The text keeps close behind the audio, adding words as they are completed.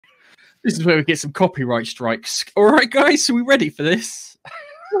This is where we get some copyright strikes. All right, guys, are we ready for this?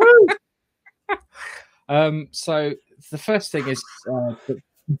 So the first thing is that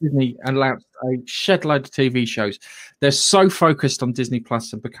Disney announced a shed load of TV shows. They're so focused on Disney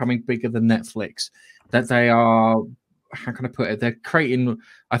Plus and becoming bigger than Netflix that they are, how can I put it? They're creating,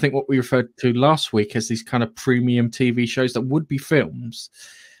 I think, what we referred to last week as these kind of premium TV shows that would be films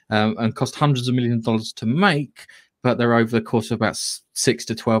and cost hundreds of millions of dollars to make, but they're over the course of about 6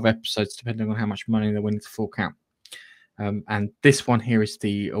 to 12 episodes, depending on how much money they're willing to fork out. And this one here is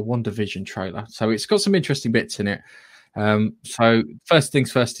the Wanda Vision trailer. So it's got some interesting bits in it. So first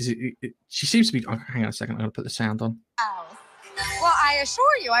things first is she seems to be, oh, hang on a second, I'm going to put the sound on. Oh. Well, I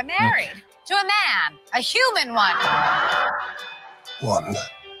assure you, I'm married to a man, a human one. Wanda.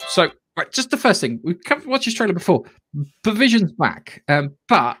 So right, just the first thing, we've watched this trailer before, but Vision's back.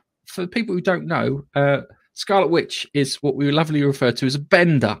 But for people who don't know, Scarlet Witch is what we lovingly refer to as a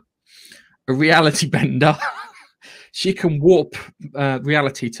bender, a reality bender. She can warp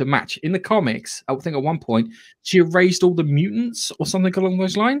reality to match. In the comics, I think at one point she erased all the mutants or something along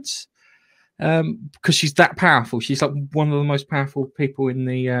those lines because she's that powerful. She's like one of the most powerful people in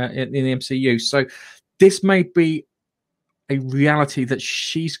the MCU. So this may be a reality that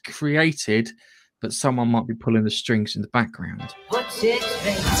she's created, but someone might be pulling the strings in the background. What's it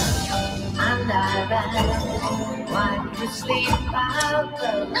and why you sleep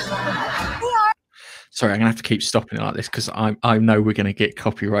Sorry, I'm going to have to keep stopping it like this because I know we're going to get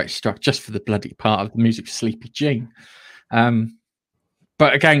copyright struck just for the bloody part of the music for Sleepy Jean.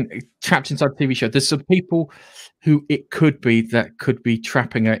 But again, trapped inside the TV show, there's some people who it could be that could be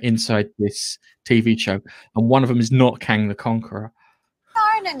trapping her inside this TV show. And one of them is not Kang the Conqueror. We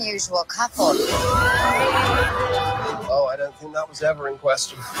are an unusual couple. Oh, I don't think that was ever in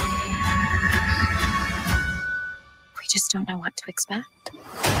question. We just don't know what to expect.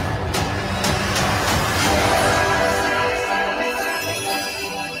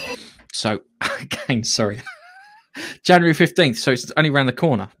 So, again, sorry. January 15th, so it's only around the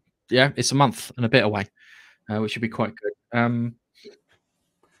corner. Yeah, it's a month and a bit away, which should be quite good.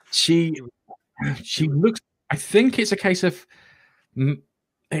 She looks, I think it's a case of,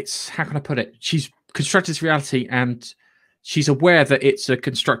 it's, how can I put it? She's constructed this reality and she's aware that it's a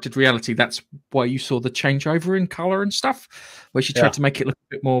constructed reality. That's why you saw the changeover in color and stuff, where she tried to make it look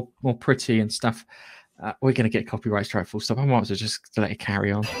a bit more pretty and stuff. We're going to get copyright strike full stop. I might as well just let it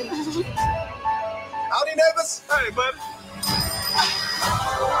carry on. Howdy, neighbors. Hey, bud.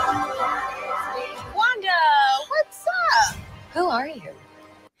 Wanda, what's up? Who are you?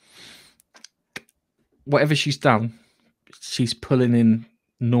 Whatever she's done, she's pulling in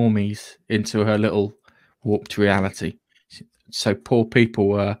normies into her little warped reality. So poor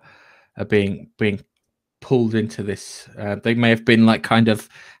people are being pulled into this. They may have been like kind of,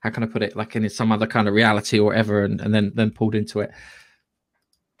 how can I put it, like in some other kind of reality or whatever, and then pulled into it.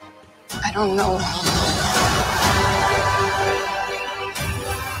 I don't know.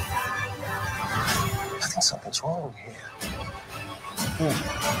 I think something's wrong here.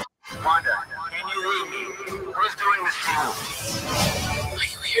 Wanda, can you read me? Who's doing this to you? Are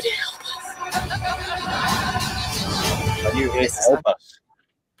you here to help us? Are you here to help us?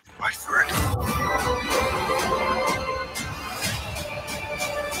 My friend.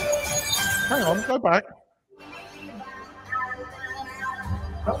 Hang on, go back.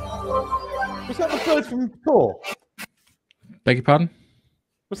 Was that the bird from Thor? Beg your pardon?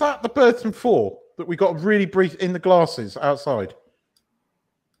 Was that the bird from Thor that we got really brief in the glasses outside?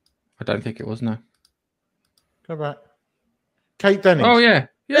 I don't think it was, no. Go back. Kate Dennings. Oh, yeah.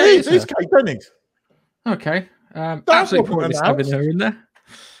 Yeah, it is Kate Dennings. Okay. Absolutely pointless having her in there.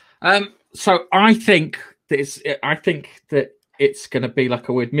 So I think that it's going to be like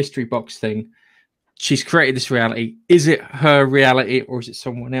a weird mystery box thing. She's created this reality. Is it her reality or is it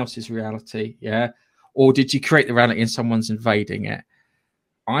someone else's reality? Yeah. Or did she create the reality and someone's invading it?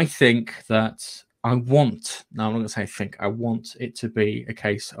 I think that I'm not going to say I want it to be a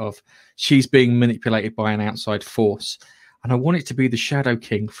case of she's being manipulated by an outside force. And I want it to be the Shadow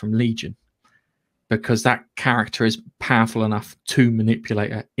King from Legion, because that character is powerful enough to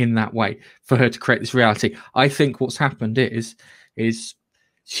manipulate her in that way for her to create this reality. I think what's happened is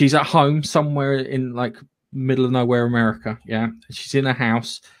she's at home somewhere in like middle of nowhere America. Yeah. She's in a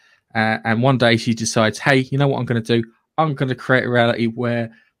house and one day she decides, hey, you know what I'm going to do? I'm going to create a reality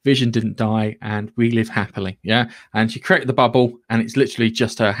where Vision didn't die and we live happily. Yeah. And she created the bubble and it's literally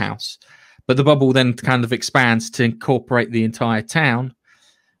just her house. But the bubble then kind of expands to incorporate the entire town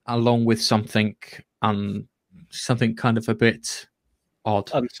along with something kind of a bit odd.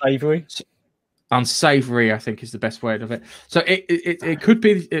 Unsavory. unsavory, I think, is the best word of it. So it could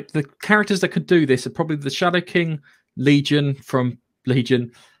be the characters that could do this are probably the Shadow King, Legion from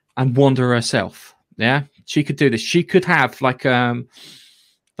Legion, and Wanda herself. Yeah, she could do this. She could have like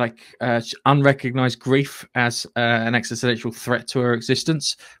unrecognized grief as an existential threat to her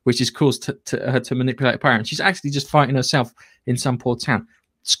existence, which is caused to her to manipulate her power. And she's actually just fighting herself in some poor town.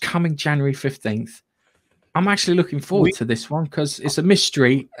 It's coming January 15th. I'm actually looking forward to this one because it's a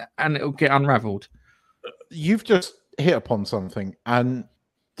mystery and it'll get unraveled. You've just hit upon something, and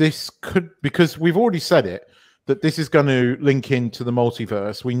this could, because we've already said it, that this is going to link into the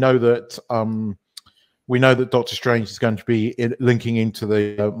multiverse. We know that Doctor Strange is going to be linking into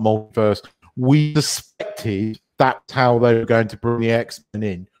the multiverse. We suspected that's how they were going to bring the X-Men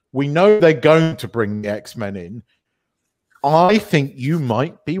in. We know they're going to bring the X-Men in. I think you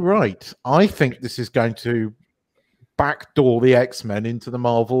might be right. I think this is going to backdoor the X-Men into the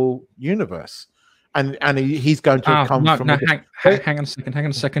Marvel universe. And he's going to come from... Hang on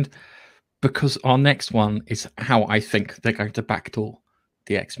a second. Because our next one is how I think they're going to backdoor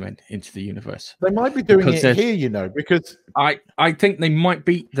the X-Men into the universe. They might be doing it here, you know, because I think they might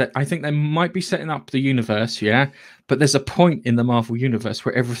be setting up the universe, yeah. But there's a point in the Marvel universe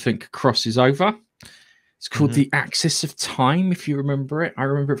where everything crosses over. It's called the Axis of Time, if you remember it. I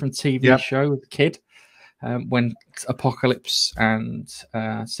remember it from TV show as a kid, when Apocalypse and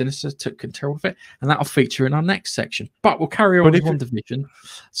Sinister took control of it, and that'll feature in our next section. But we'll carry on with Wanda Vision.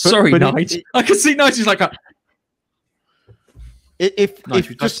 Sorry, Nige. I can see Nige is like a... If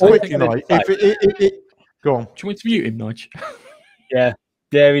just quickly, Nige, go on. Do you want me to mute him, Nige? Yeah,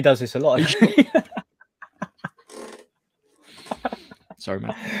 he does this a lot. Sorry,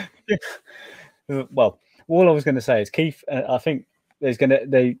 man. Well, all I was going to say is, Keith, I think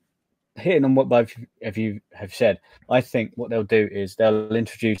they hitting on what both of you have said. I think what they'll do is they'll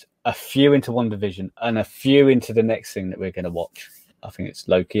introduce a few into Wanda Vision and a few into the next thing that we're going to watch. I think it's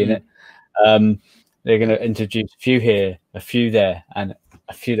Loki in it. They're going to introduce a few here, a few there, and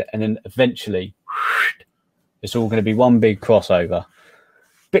a few there, and then eventually it's all going to be one big crossover, a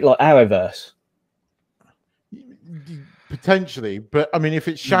bit like Arrowverse. Potentially, but I mean, if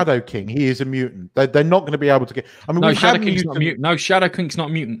it's Shadow King, he is a mutant. They're not going to be able to get... I mean, no, Shadow King's not a mutant. No, Shadow King's not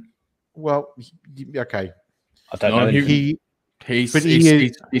a mutant. Well, okay. I don't know.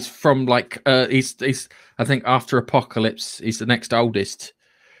 He's from like he's I think after Apocalypse, he's the next oldest.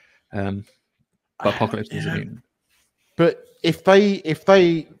 But Apocalypse is a mutant. But if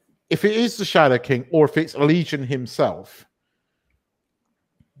it is the Shadow King, or if it's Legion himself,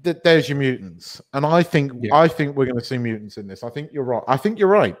 there's your mutants. And I think we're going to see mutants in this. I think you're right. I think you're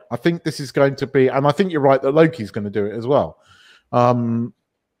right. I think this is going to be, and I think you're right that Loki's going to do it as well.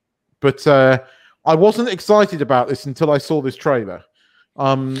 But I wasn't excited about this until I saw this trailer.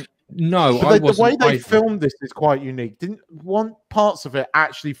 No, the way they filmed this is quite unique. Didn't want parts of it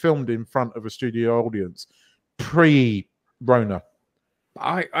actually filmed in front of a studio audience pre-Rona?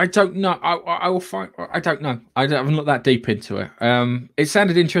 I don't know. I will find. I don't know. I haven't looked that deep into it. It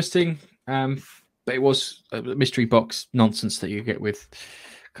sounded interesting, but it was a mystery box nonsense that you get with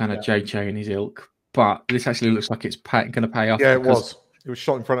kind of JJ and his ilk. But this actually looks like it's going to pay off. Yeah, it was. It was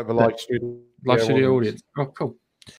shot in front of a live studio audience. Oh, cool.